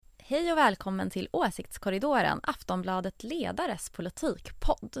Hej och välkommen till Åsiktskorridoren, Aftonbladet Ledares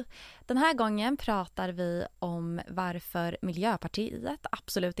politikpodd. Den här gången pratar vi om varför Miljöpartiet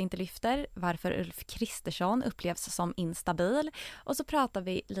absolut inte lyfter, varför Ulf Kristersson upplevs som instabil och så pratar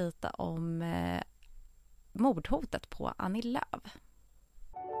vi lite om mordhotet på Annie Lööf.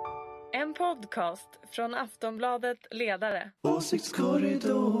 En podcast från Aftonbladet Ledare.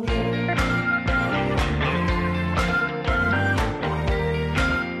 Åsiktskorridoren.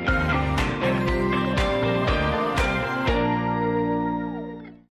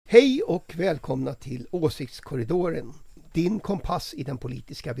 Hej och välkomna till Åsiktskorridoren, din kompass i den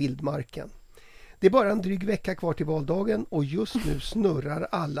politiska vildmarken. Det är bara en dryg vecka kvar till valdagen och just nu snurrar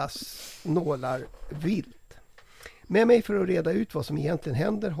allas nålar vilt. Med mig för att reda ut vad som egentligen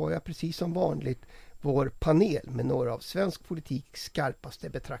händer har jag precis som vanligt vår panel med några av svensk politiks skarpaste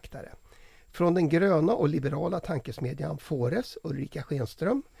betraktare. Från den gröna och liberala tankesmedjan Fores, Ulrica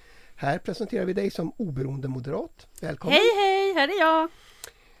Schenström. Här presenterar vi dig som oberoende moderat. Välkommen! Hej, här är jag!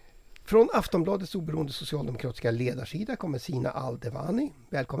 Från Aftonbladets oberoende socialdemokratiska ledarsida kommer Zina al-Dewany.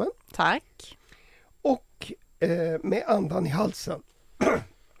 Välkommen! Tack! Och med andan i halsen,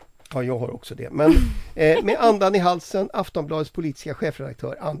 ja jag har också det, men med andan i halsen Aftonbladets politiska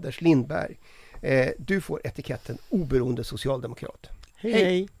chefredaktör Anders Lindberg. Du får etiketten oberoende socialdemokrat.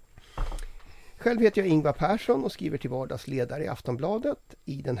 Hej! Själv heter jag Ingvar Persson och skriver till vardags ledare i Aftonbladet.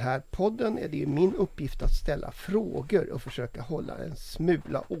 I den här podden är det min uppgift att ställa frågor och försöka hålla en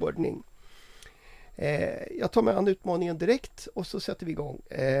smula ordning. Jag tar mig an utmaningen direkt och så sätter vi igång.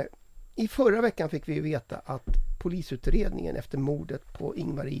 I förra veckan fick vi veta att polisutredningen efter mordet på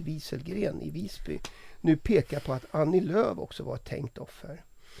Ingvar Wieselgren i Visby nu pekar på att Annie Lööf också var ett tänkt offer.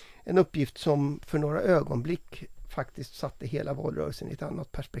 En uppgift som för några ögonblick faktiskt satte hela valrörelsen i ett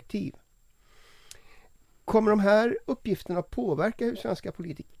annat perspektiv. Kommer de här uppgifterna påverka hur svenska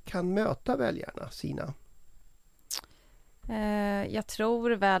politiker kan möta väljarna, Zina? Jag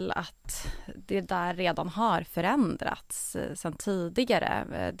tror väl att det där redan har förändrats sedan tidigare.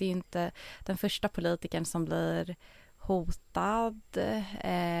 Det är ju inte den första politikern som blir hotad.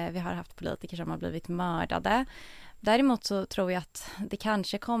 Vi har haft politiker som har blivit mördade. Däremot så tror jag att det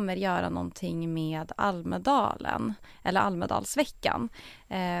kanske kommer göra någonting med Almedalen eller Almedalsveckan.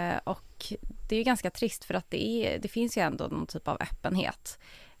 Och det är ju ganska trist för att det finns ju ändå någon typ av öppenhet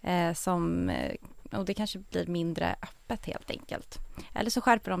och det kanske blir mindre öppet helt enkelt. Eller så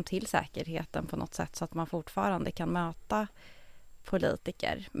skärper de till säkerheten på något sätt så att man fortfarande kan möta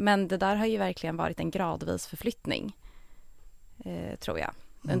politiker. Men det där har ju verkligen varit en gradvis förflyttning, tror jag,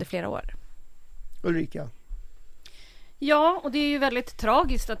 under flera år. Ulrika? Ja, och det är ju väldigt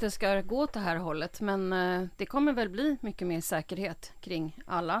tragiskt att det ska gå åt det här hållet, men det kommer väl bli mycket mer säkerhet kring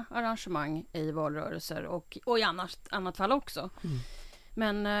alla arrangemang i valrörelser och i annat fall också.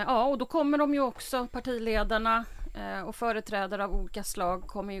 Men ja, och då kommer de ju också, partiledarna och företrädare av olika slag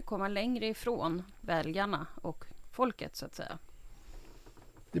kommer ju komma längre ifrån väljarna och folket så att säga.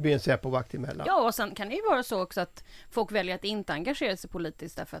 Det blir en Säpo-vakt emellan. Ja, och sen kan det ju vara så också att folk väljer att inte engagera sig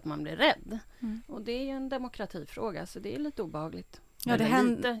politiskt därför att man blir rädd. Och det är ju en demokratifråga, så det är lite obehagligt. Ja,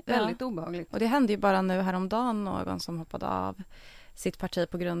 väldigt obehagligt. Och det hände ju bara nu häromdagen någon som hoppade av sitt parti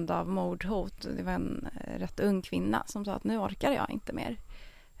på grund av mordhot. Det var en rätt ung kvinna som sa att nu orkar jag inte mer.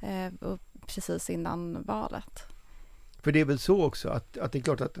 Precis innan valet. För det är väl så också att det är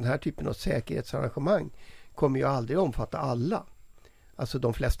klart att den här typen av säkerhetsarrangemang kommer ju aldrig omfatta alla. Alltså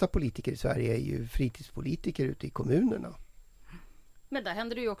de flesta politiker i Sverige är ju fritidspolitiker ute i kommunerna. Men där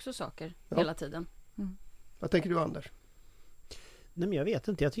händer det ju också saker hela tiden. Vad tänker du, Anders? Nej, men jag vet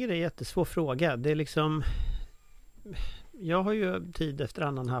inte, jag tycker det är en jättesvår fråga. Det är liksom... Jag har ju tid efter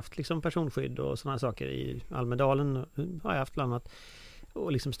annan haft liksom personskydd och sådana saker i Almedalen. Har jag haft bland annat.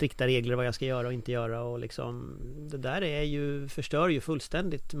 Och liksom strikta regler vad jag ska göra och inte göra. Och liksom, det där förstör ju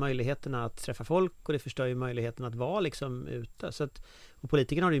fullständigt möjligheterna att träffa folk. Och det förstör ju möjligheten att vara liksom ute. Så att, och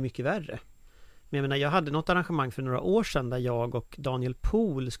politikerna har det ju mycket värre. Men jag menar, jag hade något arrangemang för några år sedan där jag och Daniel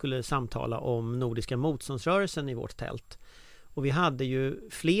Pohl skulle samtala om Nordiska motståndsrörelsen i vårt tält. Och vi hade ju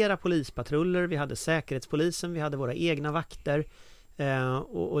flera polispatruller, vi hade säkerhetspolisen, vi hade våra egna vakter.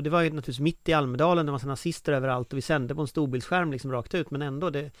 Och det var ju naturligtvis mitt i Almedalen, det var nazister överallt och vi sände på en storbildsskärm liksom rakt ut. Men ändå,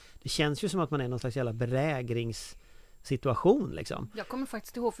 det känns ju som att man är någon slags jävla berägringssituation liksom. Jag kommer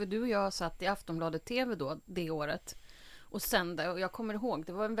faktiskt ihåg, för du och jag satt i Aftonbladet TV då, det året. Och sände, och jag kommer ihåg,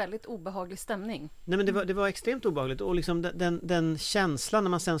 det var en väldigt obehaglig stämning. Nej, men det var extremt obehagligt. Och liksom den känslan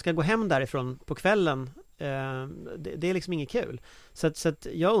när man sen ska gå hem därifrån på kvällen, det är liksom inget kul. Så att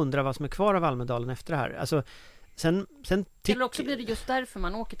jag undrar vad som är kvar av Almedalen efter det här. Alltså, Eller också blir det just därför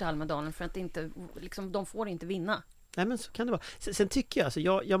man åker till Almedalen, för att inte, liksom, de får inte vinna. Nej, men så kan det vara. Sen tycker jag, alltså,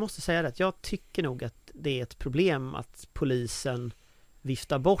 jag måste säga att jag tycker nog att det är ett problem att polisen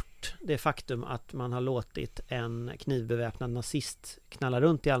viftar bort det faktum att man har låtit en knivbeväpnad nazist knalla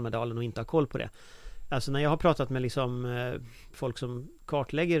runt i Almedalen och inte ha koll på det. Alltså när jag har pratat med liksom folk som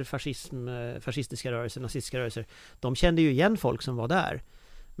kartlägger fascistiska rörelser, nazistiska rörelser, de kände ju igen folk som var där.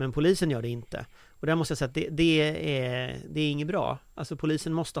 Men polisen gör det inte. Och där måste jag säga att det är inget bra. Alltså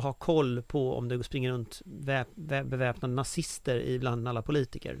polisen måste ha koll på om det springer runt beväpnade nazister ibland alla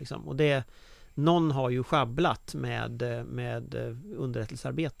politiker. Liksom. Och någon har ju schabblat med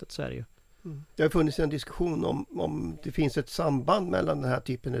underrättelsearbetet, så är det ju. Mm. Det har funnits en diskussion om det finns ett samband mellan den här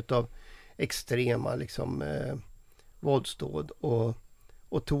typen av extrema liksom, våldsdåd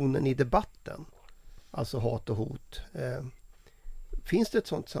och tonen i debatten. Alltså hat och hot. Finns det ett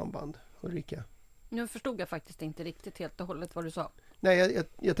sådant samband, Ulrica? Nu förstod jag faktiskt inte riktigt helt och hållet vad du sa. Nej,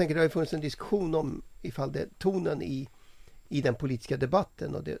 jag tänker det har funnits en diskussion om ifall det tonen i den politiska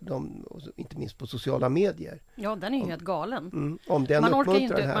debatten och inte minst på sociala medier. Ja, den är ju helt galen. Om den man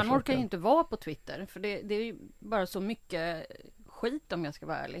orkar ju inte vara på Twitter, för det är ju bara så mycket skit, om jag ska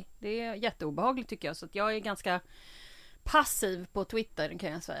vara ärlig. Det är jätteobehagligt tycker jag, så att jag är ganska passiv på Twitter,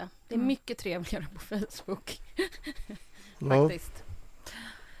 kan jag säga. Det är mycket trevligare på Facebook. Faktiskt.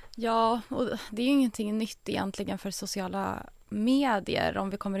 Ja, och det är ju ingenting nytt egentligen för sociala medier. Om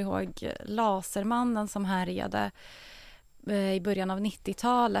vi kommer ihåg Lasermannen som härjade i början av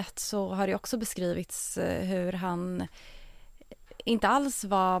 90-talet, så har det också beskrivits hur han inte alls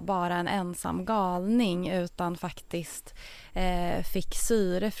var bara en ensam galning, utan faktiskt fick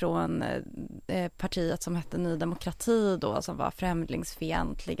syre från partiet som hette Ny Demokrati då, som var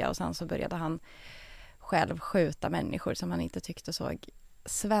främlingsfientliga, och sen så började han själv skjuta människor som han inte tyckte såg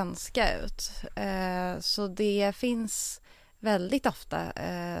svenska ut. Så det finns väldigt ofta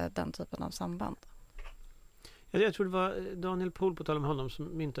den typen av samband. Jag tror det var Daniel Pohl, på tal om honom,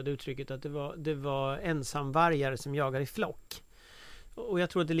 som myntade uttrycket att det var ensamvargare som jagar i flock. Och jag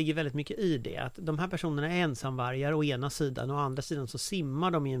tror att det ligger väldigt mycket i det. Att de här personerna är ensamvargar å ena sidan, och å andra sidan så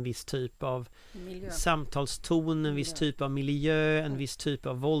simmar de i en viss typ av samtalston, en viss typ av miljö, en viss typ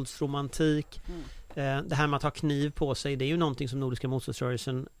av våldsromantik. Det här med att ha kniv på sig, det är ju någonting som Nordiska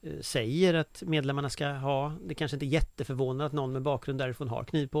motståndsrörelsen säger att medlemmarna ska ha. Det kanske inte är jätteförvånande att någon med bakgrund därifrån har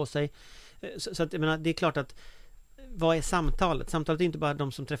kniv på sig. Så att, jag menar, det är klart att vad är samtalet? Samtalet är inte bara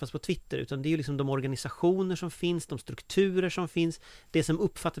de som träffas på Twitter, utan det är ju liksom de organisationer som finns, de strukturer som finns, det som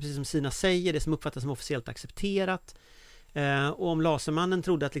uppfattas, precis som Zina säger, det som uppfattas som officiellt accepterat. Och om Lasermannen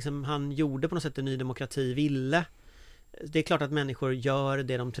trodde att liksom han gjorde på något sätt en Ny Demokrati ville, det är klart att människor gör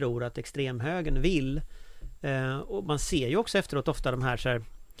det de tror att extremhögern vill. Och man ser ju också efteråt ofta de här, så här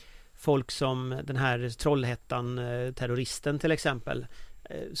folk som den här Trollhättan-terroristen till exempel,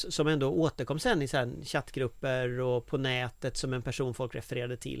 som ändå återkom sen i så här chattgrupper och på nätet som en person folk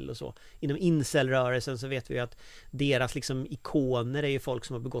refererade till och så. Inom incel-rörelsen så vet vi att deras liksom ikoner är ju folk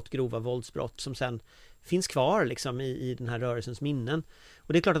som har begått grova våldsbrott som sen finns kvar liksom i den här rörelsens minnen.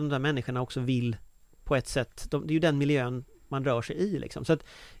 Och det är klart att de där människorna också vill på ett sätt, det är ju den miljön man rör sig i liksom. Så att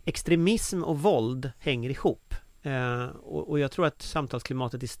extremism och våld hänger ihop. Och jag tror att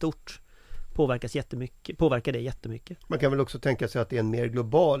samtalsklimatet i stort påverkar det jättemycket. Man kan väl också tänka sig att det är en mer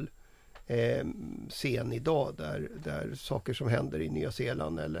global scen idag där saker som händer i Nya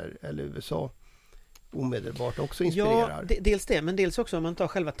Zeeland eller USA omedelbart också inspirerar. Ja, dels det, men dels också om man tar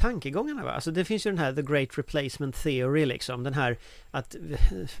själva tankegångarna. Va? Alltså det finns ju den här The Great Replacement Theory liksom, den här att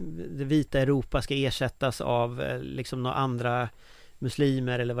det vita Europa ska ersättas av liksom några andra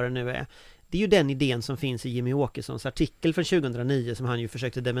muslimer eller vad det nu är. Det är ju den idén som finns i Jimmy Åkessons artikel från 2009 som han ju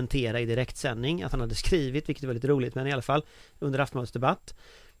försökte dementera i direktsändning att han hade skrivit, vilket är väldigt roligt, men i alla fall under Aftonbladets debatt.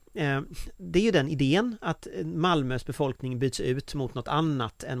 Det är ju den idén att Malmös befolkning byts ut mot något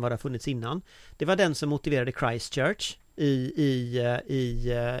annat än vad det har funnits innan. Det var den som motiverade Christchurch i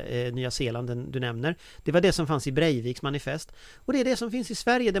Nya Zeeland, den du nämner. Det var det som fanns i Breiviks manifest. Och det är det som finns i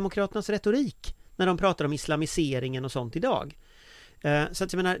Sverigedemokraternas retorik när de pratar om islamiseringen och sånt idag. Så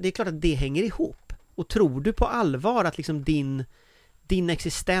att jag menar, det är klart att det hänger ihop. Och tror du på allvar att liksom din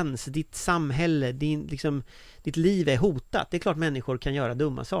existens, ditt samhälle, ditt liv är hotat, det är klart människor kan göra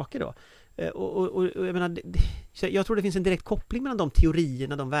dumma saker då. Och jag menar, jag tror det finns en direkt koppling mellan de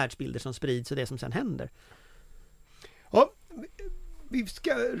teorierna, de världsbilder som sprids och det som sen händer. Ja, vi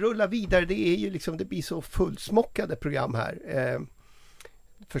ska rulla vidare. Det är ju liksom, det blir så fullsmockade program här.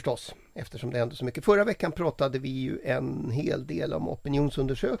 Förstås, eftersom det händer så mycket. Förra veckan pratade vi ju en hel del om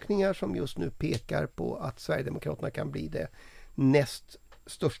opinionsundersökningar som just nu pekar på att Sverigedemokraterna kan bli det näst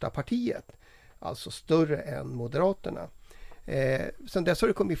största partiet. Alltså större än Moderaterna. Sen dess har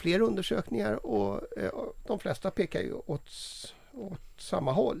det kommit fler undersökningar och de flesta pekar ju åt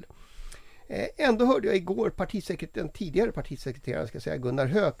samma håll. Ändå hörde jag igår den tidigare partisekreteraren ska säga, Gunnar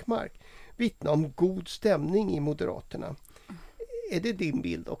Hökmark vittna om god stämning i Moderaterna. Är det din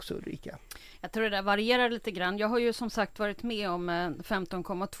bild också, Ulrica? Jag tror det där varierar lite grann. Jag har ju som sagt varit med om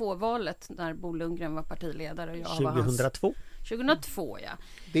 15,2-valet när Bo Lundgren var partiledare. Och jag 2002? Var 2002, ja.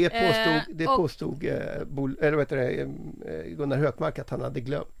 Det påstod Gunnar Hökmark att han hade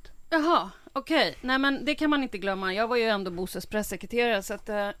glömt. Jaha, okej. Nej, men det kan man inte glömma. Jag var ju ändå Bosses pressekreterare, så att,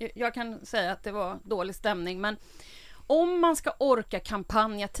 jag kan säga att det var dålig stämning. Men om man ska orka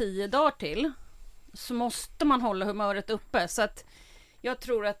kampanja 10 dagar till så måste man hålla humöret uppe. Så att jag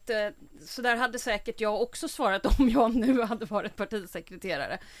tror att så där hade säkert jag också svarat om jag nu hade varit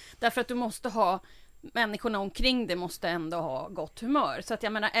partisekreterare. Därför att du måste ha människorna omkring det måste ändå ha gott humör. Så att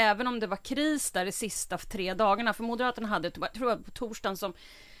jag menar, även om det var kris där de sista 3 dagarna, för Moderaterna hade, jag tror på torsdagen som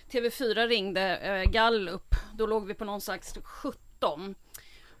TV4 ringde Gallup, då låg vi på någon slags 17.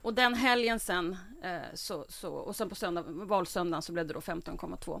 Och den helgen sen och sen på valsöndagen så blev det då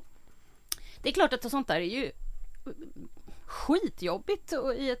 15,2. Det är klart att sånt där är ju skitjobbigt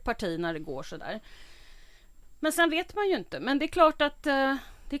i ett parti när det går så där. Men sen vet man ju inte. Men det är klart att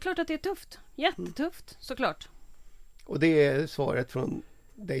det är tufft. Jättetufft, såklart. Och det är svaret från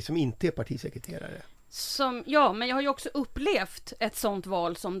dig som inte är partisekreterare. Ja, men jag har ju också upplevt ett sånt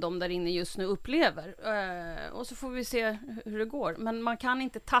val som de där inne just nu upplever. Och så får vi se hur det går. Men man kan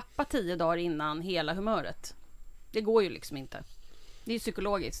inte tappa 10 dagar innan hela humöret. Det går ju liksom inte. Det är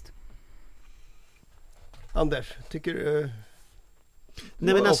psykologiskt. Anders, tycker du...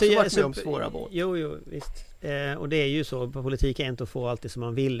 Nej, men alltså, varit med om svåra val. Jo, visst. Och det är ju så, på politik är inte att få alltid som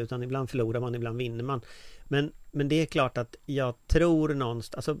man vill, utan ibland förlorar man, ibland vinner man. Men det är klart att jag tror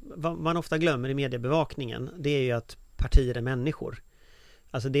någonstans, alltså vad man ofta glömmer i mediebevakningen, det är ju att partier är människor.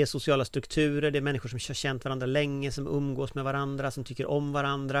 Alltså det är sociala strukturer, det är människor som har känt varandra länge, som umgås med varandra, som tycker om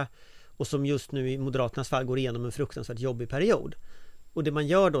varandra och som just nu i Moderaternas fall går igenom en fruktansvärt jobbig period. Och det man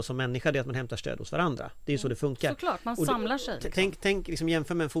gör då som människa, det är att man hämtar stöd hos varandra. Det är ju så det funkar. Såklart, man samlar sig. Liksom. Tänk liksom,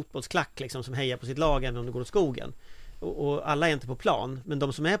 jämför med en fotbollsklack liksom, som hejar på sitt lag även om det går åt skogen. Och alla är inte på plan. Men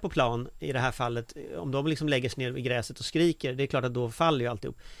de som är på plan i det här fallet, om de liksom lägger sig ner i gräset och skriker, det är klart att då faller ju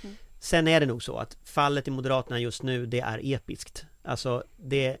alltihop. Sen är det nog så att fallet i Moderaterna just nu, det är episkt. Alltså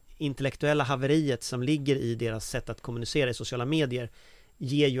det intellektuella haveriet som ligger i deras sätt att kommunicera i sociala medier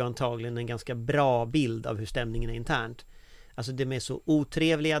ger ju antagligen en ganska bra bild av hur stämningen är internt. Alltså de är så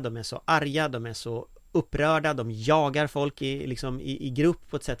otrevliga, de är så arga, de är så upprörda, de jagar folk i grupp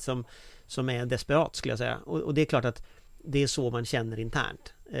på ett sätt som är desperat, skulle jag säga. Och det är klart att det är så man känner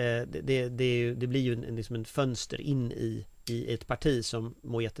internt. Det blir ju liksom en fönster in i ett parti som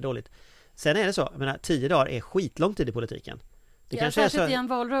mår jättedåligt. Sen är det så, jag menar, 10 dagar är skitlång tid i politiken. Det kanske särskilt är så, i en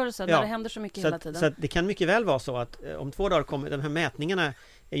valrörelse där det händer så mycket hela tiden. Så att det kan mycket väl vara så att om 2 dagar kommer, de här mätningarna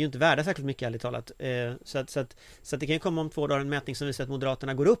är ju inte värda särskilt mycket, ärligt talat. Så att det kan ju komma om 2 dagar en mätning som visar att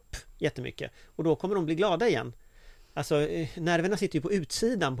Moderaterna går upp jättemycket. Och då kommer de bli glada igen. Alltså nerverna sitter ju på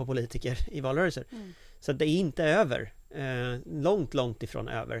utsidan på politiker i valrörelser. Så att det är inte över. Långt ifrån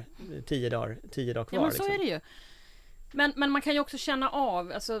över 10 dagar kvar. Ja, men så är det ju. Men man kan ju också känna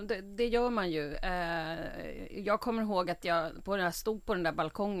av, alltså det gör man ju. Jag kommer ihåg att jag stod på den där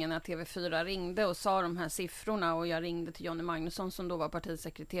balkongen när TV4 ringde och sa de här siffrorna, och jag ringde till Johnny Magnusson som då var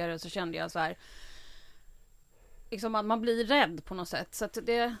partisekreterare, så kände jag så här liksom att man blir rädd på något sätt, så att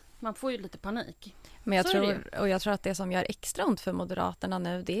man får ju lite panik. Men jag tror att det som gör extra ont för Moderaterna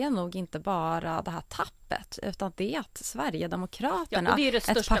nu, det är nog inte bara det här tappet, utan det är att Sverigedemokraterna, det är det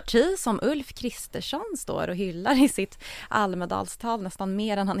största... ett parti som Ulf Kristersson står och hyllar i sitt Almedalstal nästan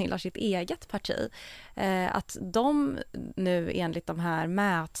mer än han hyllar sitt eget parti, att de nu enligt de här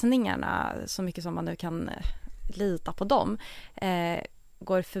mätningarna, så mycket som man nu kan lita på dem,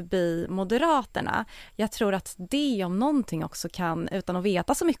 går förbi Moderaterna. Jag tror att det om någonting också kan, utan att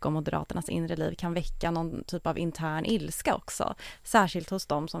veta så mycket om Moderaternas inre liv, kan väcka någon typ av intern ilska också. Särskilt hos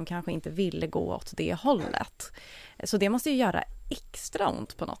dem som kanske inte ville gå åt det hållet. Så det måste ju göra extra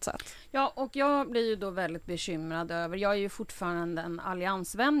ont på något sätt. Ja, och jag blir ju då väldigt bekymrad över, jag är ju fortfarande en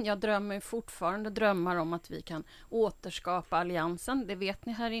alliansvän. Jag drömmer fortfarande drömmar om att vi kan återskapa alliansen. Det vet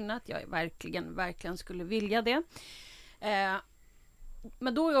ni här inne att jag verkligen skulle vilja det.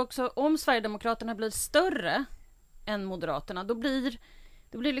 Men då är också, om Sverigedemokraterna blir större än Moderaterna, då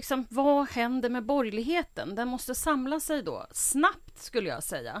blir liksom, vad händer med borgerligheten? Den måste samla sig då snabbt, skulle jag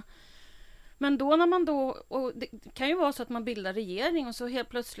säga. Men då när man då, och det kan ju vara så att man bildar regering och så helt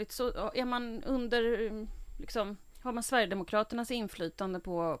plötsligt så är man under liksom har man Sverigedemokraternas inflytande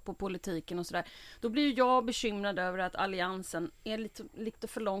på politiken och sådär, då blir ju jag bekymrad över att alliansen är lite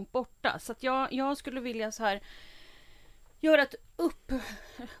för långt borta. Så att jag skulle vilja så här göra ett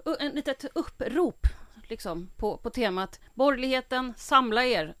litet upprop liksom, på temat borgerligheten, samla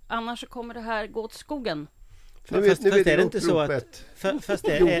er, annars så kommer det här gå åt skogen. Fast är det inte så att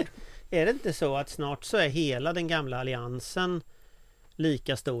är det inte så att snart så är hela den gamla alliansen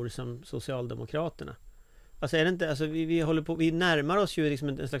lika stor som Socialdemokraterna? Alltså är det inte, alltså vi närmar oss ju liksom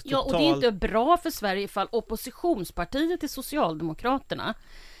en slags total... Ja, och det är inte bra för Sverige ifall oppositionspartiet till Socialdemokraterna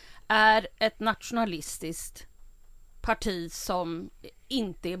är ett nationalistiskt parti som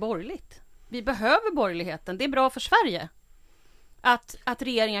inte är borgerligt. Vi behöver borgerligheten, det är bra för Sverige. Att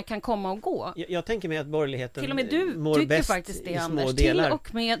regeringar kan komma och gå. Jag tänker mig att borgerligheten till och med du mår tycker bäst faktiskt det, i små Anders. delar. Till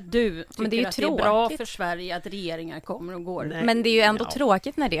och med du tycker men det är ju att det är bra för Sverige att regeringar kommer och går. Nej. Men det är ju ändå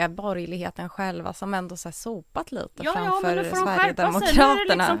tråkigt när det är borgerligheten själva som ändå så här sopat lite framför men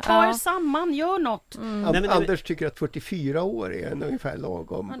Sverigedemokraterna. Liksom, ta er samman, gör något. Anders tycker att 44 år är en ungefär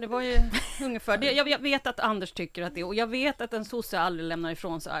lagom. Ja, det var ju ungefär det. Jag vet att Anders tycker att det, och jag vet att en sosse aldrig lämnar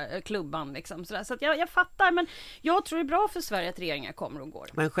ifrån sig klubban liksom, så att jag fattar, men jag tror det är bra för Sverige att regeringar kommer och går.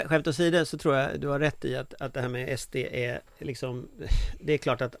 Men skämt åsido så tror jag du har rätt i att det här med SD är liksom, det är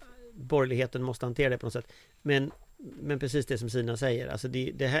klart att borgerligheten måste hantera det på något sätt, men precis det som Zina säger, alltså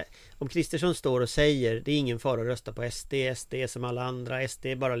det här, om Kristersson står och säger det är ingen fara att rösta på SD är som alla andra, SD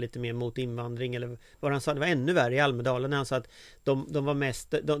är bara lite mer mot invandring, eller vad han sa, det var ännu värre i Almedalen när han sa att de var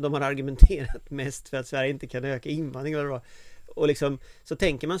mest, de har argumenterat mest för att Sverige inte kan öka invandring eller vad. Och liksom, så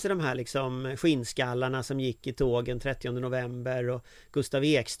tänker man sig de här liksom skinnskallarna som gick i tågen 30 november och Gustav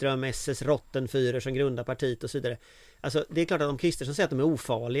Ekström, SS Rottenführer som grundar partiet och så vidare. Alltså det är klart att om Kristersson säger att de är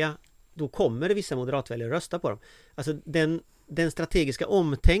ofarliga, då kommer det vissa moderatväljare att rösta på dem. Alltså den strategiska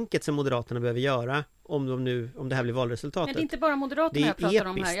omtänket som Moderaterna behöver göra om det här blir valresultatet. Men det är inte bara Moderaterna jag pratar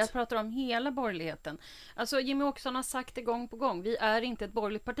om här. episkt. Jag pratar om hela borgerligheten. Alltså Jimmy Åkesson har sagt det gång på gång. Vi är inte ett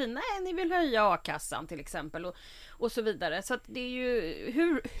borgerligt parti. Nej, ni vill höja a-kassan till exempel och så vidare. Så att det är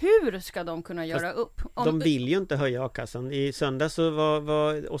ju hur ska de kunna göra upp? De vill ju inte höja a-kassan. I söndag så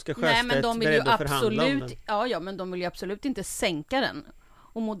var Oskar Sjöstedt beredd att förhandla om den. Ja, men de vill ju absolut inte sänka den.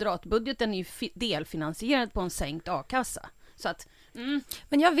 Och moderatbudgeten är ju delfinansierad på en sänkt a-kassa. Så att,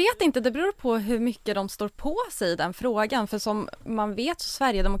 Men jag vet inte, det beror på hur mycket de står på sig i den frågan. För som man vet så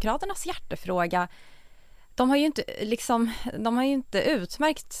Sverigedemokraternas hjärtefråga, de har ju inte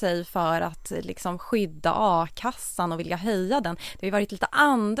utmärkt sig för att liksom skydda a-kassan och vilja höja den. Det har ju varit lite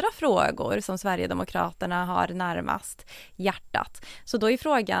andra frågor som Sverigedemokraterna har närmast hjärtat. Så då är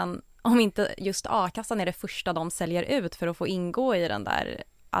frågan om inte just a-kassan är det första de säljer ut för att få ingå i den där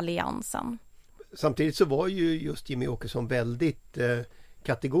alliansen. Samtidigt så var ju just Jimmy Åkesson väldigt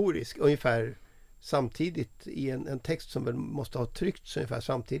kategorisk, ungefär samtidigt i en text som väl måste ha tryckts ungefär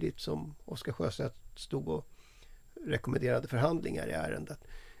samtidigt som Oskar Sjöstedt stod och rekommenderade förhandlingar i ärendet.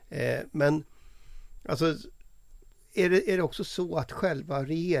 Men alltså är det också så att själva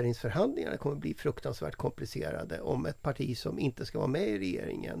regeringsförhandlingarna kommer bli fruktansvärt komplicerade om ett parti som inte ska vara med i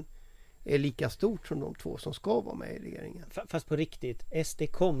regeringen är lika stort som de två som ska vara med i regeringen. Fast på riktigt, SD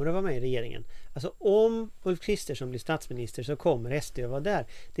kommer att vara med i regeringen. Alltså om Ulf Kristersson blir statsminister så kommer SD att vara där.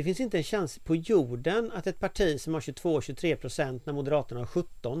 Det finns inte en chans på jorden att ett parti som har 22-23% när Moderaterna har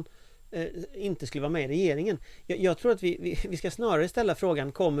 17% inte skulle vara med i regeringen. Jag tror att vi ska snarare ställa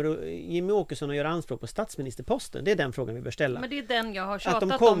frågan, kommer Jimmy Åkesson att göra anspråk på statsministerposten? Det är den frågan vi bör ställa. men det är den jag har tjatat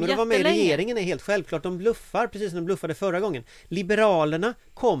om att de kommer att vara med i jättelänge. regeringen är helt självklart. De bluffar, precis som de bluffade förra gången. Liberalerna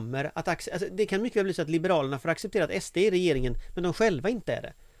kommer att det kan mycket väl bli så att Liberalerna får acceptera att SD är i regeringen, men de själva inte är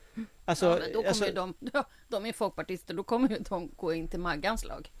det. Alltså, ja, men då kommer de är folkpartister, då kommer ju de gå in till Maggans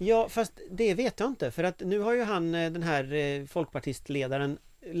lag. Ja, fast det vet jag inte. För att nu har ju den här folkpartistledaren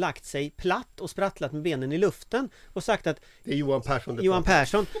lagt sig platt och sprattlat med benen i luften och sagt att det är Johan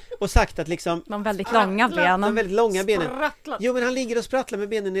Persson och sagt att liksom De väldigt långa benen. de väldigt långa benen. Sprattlat. Jo, men han ligger och sprattlar med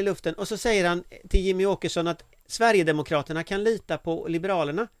benen i luften och så säger han till Jimmy Åkesson att Sverigedemokraterna kan lita på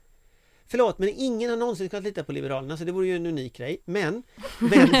Liberalerna. Förlåt, men ingen har någonsin kunnat lita på Liberalerna, så det vore ju en unik grej. Men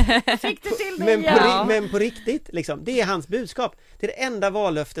Fick du till det, men på riktigt liksom, det är hans budskap. Det är det enda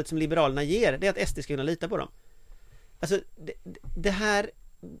vallöftet som Liberalerna ger, det är att SD ska kunna lita på dem. Alltså det här,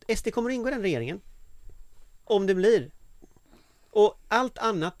 SD kommer att ingå i den regeringen om det blir. Och allt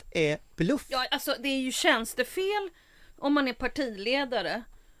annat är bluff. Ja, alltså det är ju tjänstefel om man är partiledare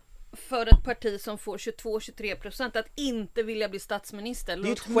för ett parti som får 22-23% att inte vilja bli statsminister. Det är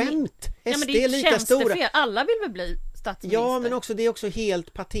ju ett skämt. Ja, men SD det är lika stora. Alla vill väl bli statsminister. Ja, men också det är också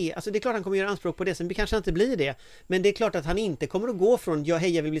helt paté. Alltså det är klart han kommer göra anspråk på det, sen kanske inte blir det. Men det är klart att han inte kommer att gå från jag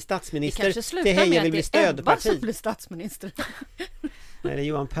vill bli statsminister till jag vill bli stödparti. Som blir statsminister. Nej, det är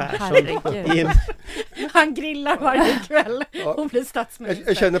Johan Persson. Han grillar varje kväll och blir statsminister.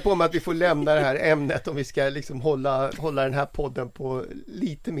 Jag känner på mig att vi får lämna det här ämnet om vi ska liksom hålla den här podden på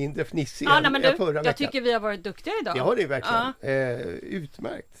lite mindre fnissig än förra veckan. Jag tycker vi har varit duktiga idag. Ja, det är verkligen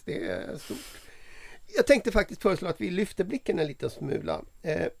utmärkt. Det är stort. Jag tänkte faktiskt föreslå att vi lyfter blicken en liten smula.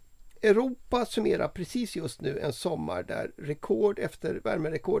 Europa summerar precis just nu en sommar där rekord efter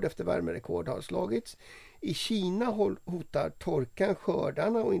värmerekord har slagits. I Kina hotar torkan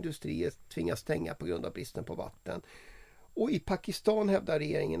skördarna och industrier tvingas stänga på grund av bristen på vatten. Och i Pakistan hävdar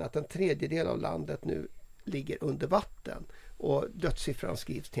regeringen att en tredjedel av landet nu ligger under vatten. Och dödssiffran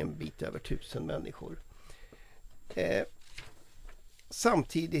skrivs till en bit över 1000 människor.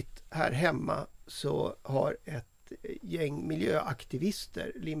 Samtidigt här hemma så har ett gäng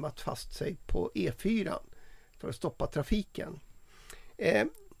miljöaktivister limmat fast sig på E4 för att stoppa trafiken.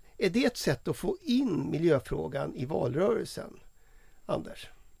 Är det ett sätt att få in miljöfrågan i valrörelsen, Anders?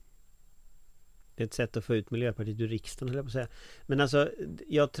 Det är ett sätt att få ut Miljöpartiet ur riksdagen, höll jag på att säga. Men alltså,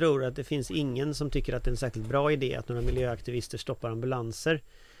 jag tror att det finns ingen som tycker att det är en särskilt bra idé att några miljöaktivister stoppar ambulanser.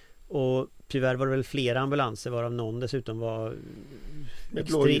 Och tyvärr var det väl flera ambulanser, varav någon dessutom var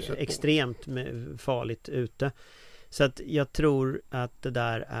extremt farligt ute. Så att jag tror att det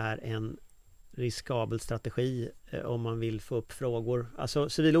där är en riskabel strategi om man vill få upp frågor. Alltså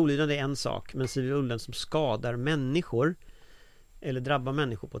civil olydnad är en sak, men civil olydnad som skadar människor eller drabbar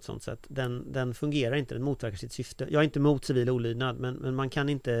människor på ett sånt sätt, den fungerar inte, den motverkar sitt syfte. Jag är inte emot civil olydnad, men man kan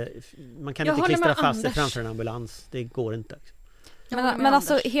inte klistra fast sig framför en ambulans. Det går inte. Men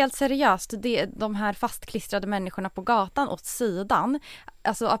alltså helt seriöst, de här fastklistrade människorna på gatan åt sidan,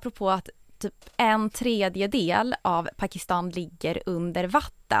 alltså apropå att typ 1/3 av Pakistan ligger under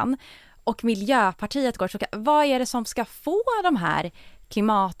vatten och Miljöpartiet går så, vad är det som ska få de här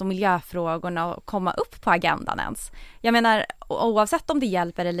klimat- och miljöfrågorna att komma upp på agendan ens? Jag menar, oavsett om det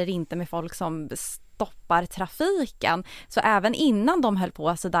hjälper eller inte med folk som stoppar trafiken, så även innan de höll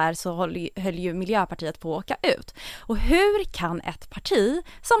på så där så höll ju Miljöpartiet på att åka ut. Och hur kan ett parti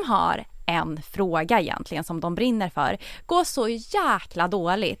som har en fråga egentligen som de brinner för gå så jäkla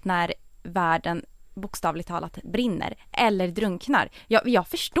dåligt när världen bokstavligt talat brinner eller drunknar? Jag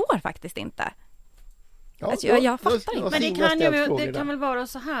förstår faktiskt inte. Ja, alltså, jag fattar inte. Men det kan väl vara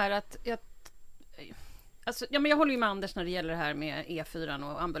så här att jag håller ju med Anders när det gäller det här med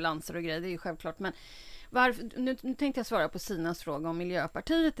E4 och ambulanser och grejer, det är ju självklart, men nu tänkte jag svara på Zinas fråga om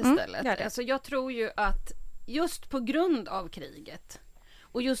Miljöpartiet istället. Alltså jag tror ju att just på grund av kriget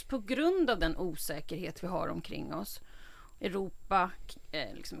och just på grund av den osäkerhet vi har omkring oss, Europa,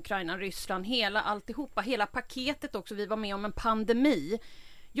 liksom Ukraina, Ryssland, hela paketet också, vi var med om en pandemi.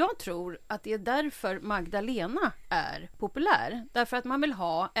 Jag tror att det är därför Magdalena är populär. Därför att man vill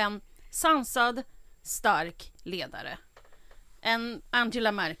ha en sansad, stark ledare. En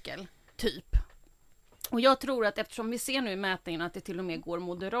Angela Merkel typ. Och jag tror att eftersom vi ser nu i mätningen att det till och med går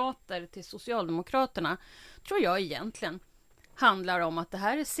moderater till Socialdemokraterna, tror jag egentligen handlar om att det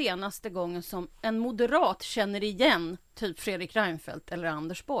här är senaste gången som en moderat känner igen typ Fredrik Reinfeldt eller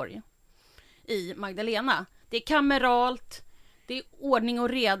Anders Borg i Magdalena. Det är kameralt, det är ordning och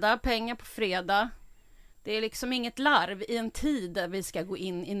reda, pengar på fredag. Det är liksom inget larv i en tid där vi ska gå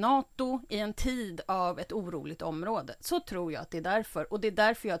in i NATO, i en tid av ett oroligt område. Så tror jag att det är därför. Och det är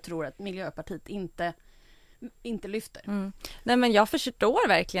därför jag tror att Miljöpartiet inte lyfter. Nej, men jag förstår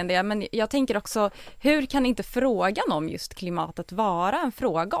verkligen det, men jag tänker också, hur kan inte frågan om just klimatet vara en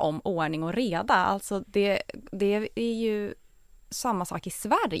fråga om ordning och reda? Alltså det är ju samma sak i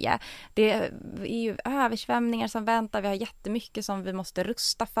Sverige. Det är ju översvämningar som väntar, vi har jättemycket som vi måste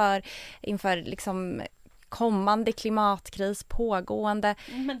rusta för inför liksom kommande klimatkris, pågående.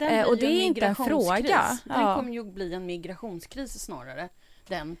 Men och det är inte en fråga. Den kommer ju bli en migrationskris snarare,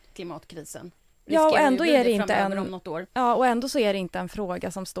 den klimatkrisen. Ja, och ändå är det inte och ändå så är det inte en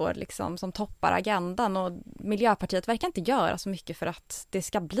fråga som står liksom som toppar agendan, och Miljöpartiet verkar inte göra så mycket för att det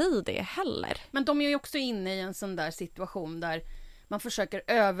ska bli det heller. Men de är ju också inne i en sån där situation där man försöker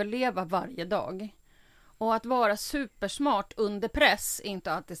överleva varje dag. Och att vara supersmart under press är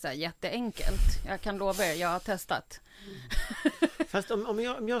inte alltid så här jätteenkelt. Jag kan lova er, jag har testat. Fast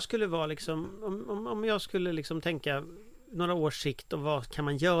om jag skulle vara liksom, om jag skulle liksom tänka några års sikt och vad kan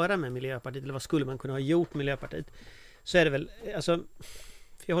man göra med Miljöpartiet, eller vad skulle man kunna ha gjort med Miljöpartiet, så är det väl, alltså,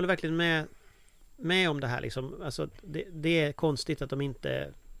 för jag håller verkligen med om det här liksom, alltså det är konstigt att de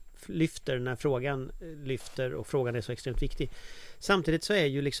inte lyfter när frågan lyfter och frågan är så extremt viktig. Samtidigt så är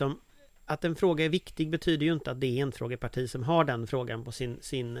ju liksom att en fråga är viktig betyder ju inte att det är en frågeparti som har den frågan på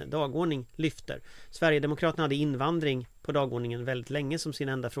sin dagordning lyfter. Sverigedemokraterna hade invandring på dagordningen väldigt länge som sin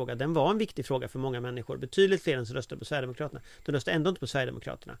enda fråga. Den var en viktig fråga för många människor. Betydligt fler än som röstade på Sverigedemokraterna. De röstade ändå inte på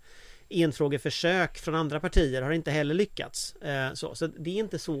Sverigedemokraterna. Enfrågeförsök från andra partier har inte heller lyckats. Så det är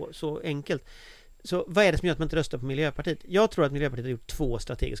inte så enkelt. Så vad är det som gör att man inte röstar på Miljöpartiet? Jag tror att Miljöpartiet har gjort 2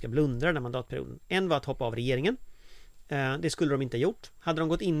 strategiska blundrar den här mandatperioden. En var att hoppa av regeringen. Det skulle de inte ha gjort. Hade de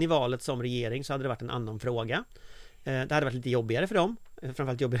gått in i valet som regering så hade det varit en annan fråga. Det hade varit lite jobbigare för dem.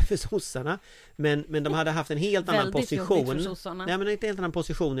 Framförallt jobbigare för sossarna. Men de hade haft en helt annan position. Nej, men en helt annan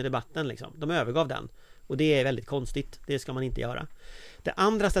position i debatten liksom. De övergav den. Och det är väldigt konstigt. Det ska man inte göra. Det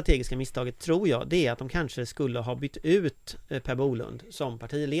andra strategiska misstaget tror jag, det är att de kanske skulle ha bytt ut Per Bolund som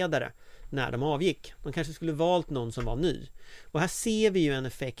partiledare när de avgick. De kanske skulle valt någon som var ny. Och här ser vi ju en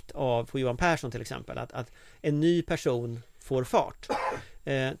effekt av på Johan Persson till exempel, att en ny person får fart.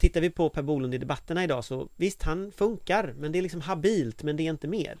 Tittar vi på Per Bolund i debatterna idag så visst, han funkar, men det är liksom habilt, men det är inte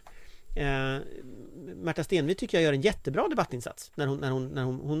mer. Märta Stenevi tycker jag gör en jättebra debattinsats när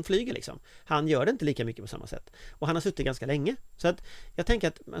hon flyger liksom. Han gör det inte lika mycket på samma sätt. Och han har suttit ganska länge. Så att jag tänker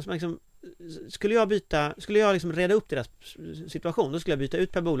att liksom, skulle jag liksom reda upp deras situation, då skulle jag byta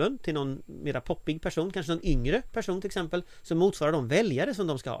ut Per Bolund till någon mera poppig person, kanske någon yngre person till exempel, som motsvarar de väljare som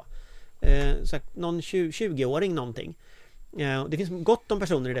de ska ha. Så någon 20-åring någonting. Det finns gott om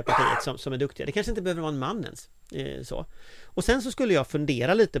personer i det partiet som är duktiga. Det kanske inte behöver vara en man ens. Så. Och sen så skulle jag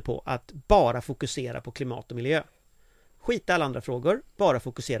fundera lite på att bara fokusera på klimat och miljö. Skita alla andra frågor, bara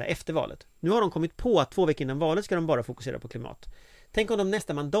fokusera efter valet. Nu har de kommit på att 2 veckor innan valet ska de bara fokusera på klimat. Tänk om de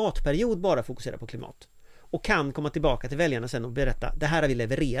nästa mandatperiod bara fokuserar på klimat. Och kan komma tillbaka till väljarna sen och berätta, det här har vi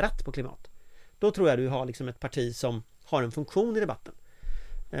levererat på klimat. Då tror jag du har liksom ett parti som har en funktion i debatten.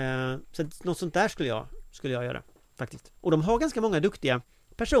 Så något sånt där skulle jag göra faktiskt. Och de har ganska många duktiga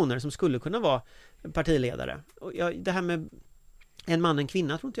personer som skulle kunna vara partiledare. Och det här med en man och en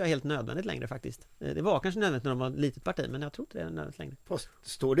kvinna tror inte jag är helt nödvändigt längre faktiskt. Det var kanske nödvändigt när de var ett litet parti, men jag tror inte det är nödvändigt längre. Fast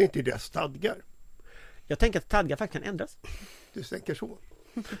står det inte i deras stadgar? Jag tänker att stadgar faktiskt kan ändras. Du tänker så.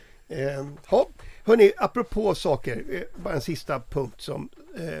 Hörrni, apropå saker, bara en sista punkt som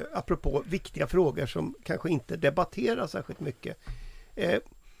apropå viktiga frågor som kanske inte debatteras särskilt mycket.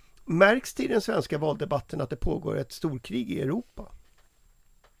 Märks det i den svenska valdebatten att det pågår ett storkrig i Europa?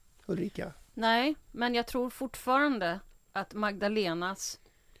 Ulrica? Nej, men jag tror fortfarande att Magdalenas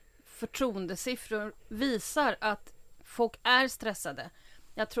förtroendesiffror visar att folk är stressade.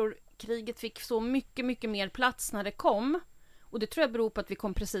 Jag tror kriget fick så mycket mer plats när det kom. Och det tror jag beror på att vi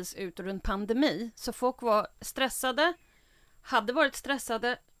kom precis ut ur en pandemi. Så folk var stressade, hade varit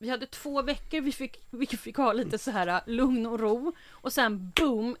stressade. Vi hade 2 veckor vi fick ha lite så här lugn och ro. Och sen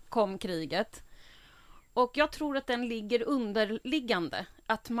boom kom kriget. Och jag tror att den ligger underliggande.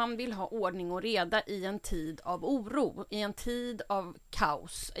 Att man vill ha ordning och reda i en tid av oro. I en tid av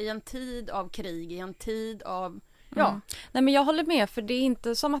kaos. I en tid av krig. I en tid av... Ja. Mm. Nej, men jag håller med, för det är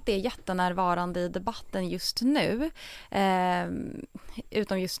inte som att det är jättenärvarande i debatten just nu.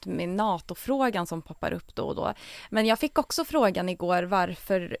 Utom just med NATO-frågan som poppar upp då och då. Men jag fick också frågan igår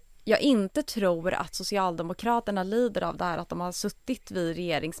varför jag inte tror att Socialdemokraterna lider av det här att de har suttit vid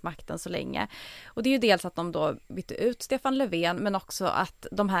regeringsmakten så länge. Och det är ju dels att de då bytte ut Stefan Löfven, men också att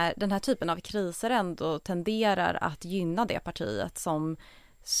den här typen av kriser ändå tenderar att gynna det partiet som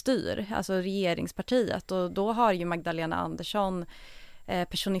styr, alltså regeringspartiet. Och då har ju Magdalena Andersson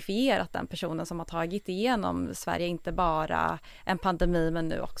personifierat den personen som har tagit igenom Sverige, inte bara en pandemi men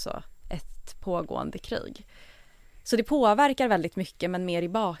nu också ett pågående krig. Så det påverkar väldigt mycket, men mer i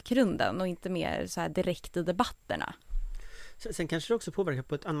bakgrunden och inte mer så här direkt i debatterna. Sen kanske det också påverkar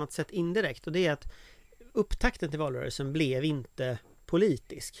på ett annat sätt indirekt, och det är att upptakten till valrörelsen blev inte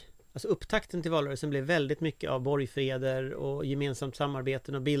politisk. Alltså upptakten till valrörelsen blev väldigt mycket av borgfreder och gemensamt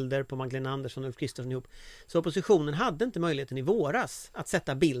samarbeten och bilder på Magdalena Andersson och Ulf Kristersson ihop. Så oppositionen hade inte möjligheten i våras att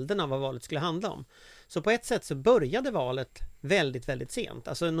sätta bilden av vad valet skulle handla om. Så på ett sätt så började valet väldigt, väldigt sent.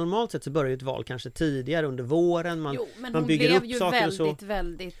 Alltså normalt sett så börjar ett val kanske tidigare under våren. Man bygger upp saker och så. Men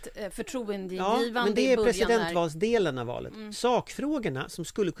väldigt förtroendeingivande. Ja, men det är presidentvalsdelen av valet. Sakfrågorna som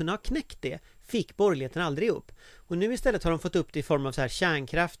skulle kunna ha knäckt det fick borgerligheten aldrig upp. Och nu istället har de fått upp det i form av så här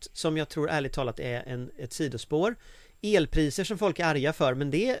kärnkraft som jag tror ärligt talat är ett sidospår. Elpriser som folk är arga för,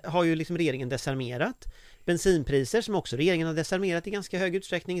 men det har ju liksom regeringen desarmerat. Bensinpriser som också regeringen har desarmerat i ganska hög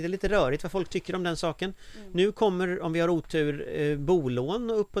utsträckning. Det är lite rörigt vad folk tycker om den saken. Nu kommer, om vi har otur, bolån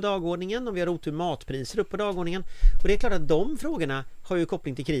upp på dagordningen. Om vi har otur, matpriser upp på dagordningen. Och det är klart att de frågorna har ju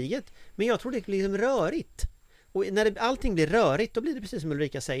koppling till kriget. Men jag tror det blir liksom rörigt. Och när allting blir rörigt, då blir det precis som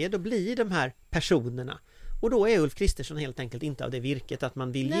Ulrika säger. Då blir de här personerna Och då är Ulf Kristersson helt enkelt inte av det virket att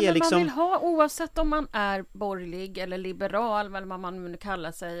man vill Nej, ge men liksom... man vill ha, oavsett om man är borgerlig eller liberal, eller vad man nu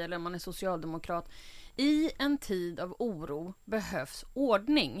kallar sig, eller om man är socialdemokrat. I en tid av oro behövs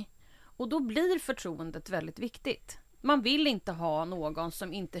ordning. Och då blir förtroendet väldigt viktigt. Man vill inte ha någon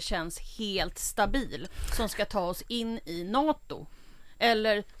som inte känns helt stabil, som ska ta oss in i NATO.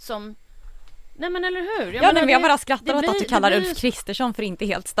 Eller som... Nej, men eller hur? Jag bara skrattar åt att du kallar Ulf Kristersson för inte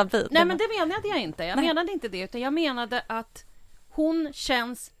helt stabil. Nej, men det menade jag inte. Jag menade inte det, utan jag menade att hon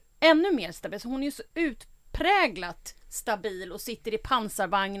känns ännu mer stabil. Så hon är ju så utpräglat stabil och sitter i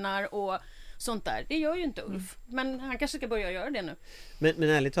pansarvagnar och sånt där. Det gör ju inte Ulf. Men han kanske ska börja göra det nu. Men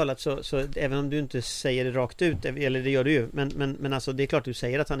ärligt talat så även om du inte säger det rakt ut, eller det gör du ju, men alltså det är klart du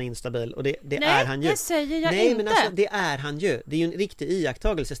säger att han är instabil, och det är han ju. Nej, det säger jag Nej, inte. men alltså det är han ju. Det är ju en riktig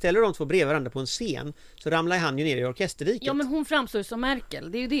iakttagelse. Ställer de två bredvid varandra på en scen så ramlar han ju ner i orkesterdiket. Ja, men hon framstår som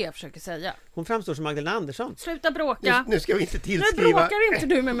Merkel. Det är ju det jag försöker säga. Hon framstår som Magdalena Andersson. Sluta bråka. Nu ska vi inte Nu tillskriva... bråkar inte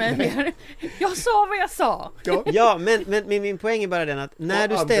du med mig mer. Jag sa vad jag sa. Ja, men min poäng är bara den att när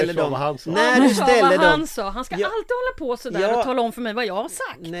du ställer dem... Han sa Han ska alltid hålla på sådär och tala om för mig vad jag har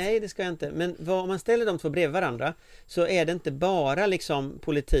sagt. Nej, det ska jag inte. Men om man ställer de två bredvid varandra så är det inte bara liksom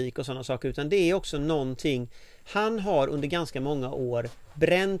politik och sådana saker, utan det är också någonting. Han har under ganska många år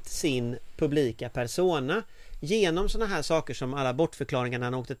bränt sin publika persona genom sådana här saker som alla bortförklaringar när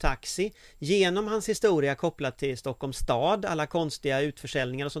han åkte taxi, genom hans historia kopplat till Stockholms stad, alla konstiga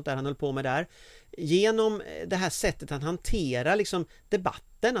utförsäljningar och sånt där han höll på med där, genom det här sättet att hantera liksom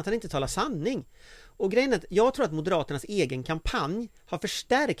debatten, att han inte talar sanning. Och grejen är att jag tror att Moderaternas egen kampanj har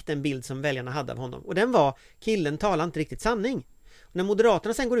förstärkt den bild som väljarna hade av honom. Och den var, killen talar inte riktigt sanning. Och när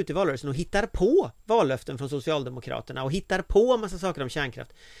Moderaterna sen går ut i valrörelsen och hittar på vallöften från Socialdemokraterna och hittar på en massa saker om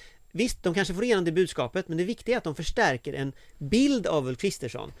kärnkraft. Visst, de kanske får igenom det budskapet, men det viktiga är att de förstärker en bild av Ulf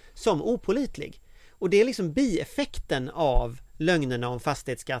Kristersson som opålitlig. Och det är liksom bieffekten av lögnerna om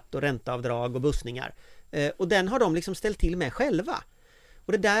fastighetsskatt och ränteavdrag och bussningar. Och den har de liksom ställt till med själva.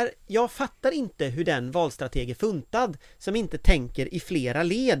 Och det där, jag fattar inte hur den valstrateg är funtad som inte tänker i flera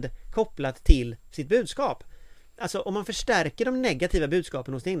led kopplat till sitt budskap. Alltså om man förstärker de negativa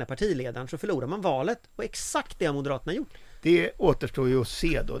budskapen hos den egna partiledaren så förlorar man valet. Och exakt det har Moderaterna gjort. Det återstår ju att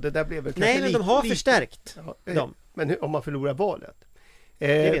se då. Det där blev väl nej, men de har förstärkt dem. Men om man förlorar valet?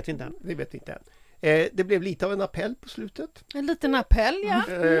 Det vet vi inte än. Det vet vi inte än. Det blev lite av en appell på slutet. En liten appell, ja.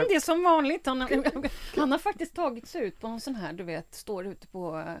 Det är som vanligt. Han har faktiskt tagits ut på en sån här, du vet, står ute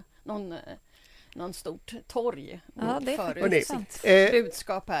på någon stort torg. Ja, det är faktiskt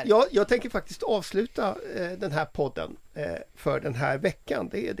budskap här. Jag tänker faktiskt avsluta den här podden för den här veckan.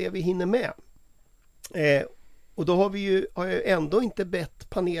 Det är det vi hinner med. Och då har jag ändå inte bett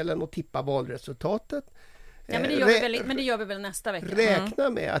panelen att tippa valresultatet. Ja, men det gör vi väl nästa vecka. Räkna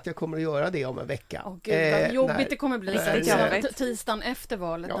med att jag kommer att göra det om en vecka. Åh gud, vad jobbigt det kommer bli tisdagen efter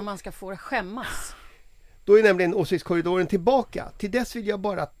valet när man ska få skämmas. Då är nämligen Åsiktskorridoren tillbaka. Till dess vill jag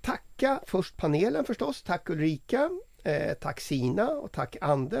bara tacka först panelen förstås. Tack Ulrica, tack Zina och tack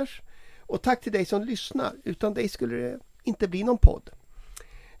Anders. Och tack till dig som lyssnar. Utan dig skulle det inte bli någon podd.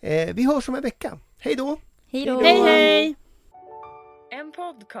 Vi hörs om en vecka. Hej då! Hej då! Hej hej! En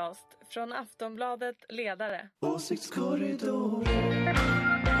podcast från Aftonbladet Ledare. Åsiktskorridoren.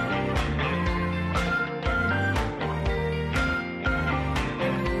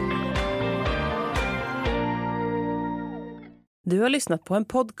 Du har lyssnat på en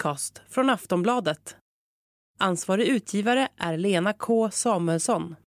podcast från Aftonbladet. Ansvarig utgivare är Lena K. Samuelsson.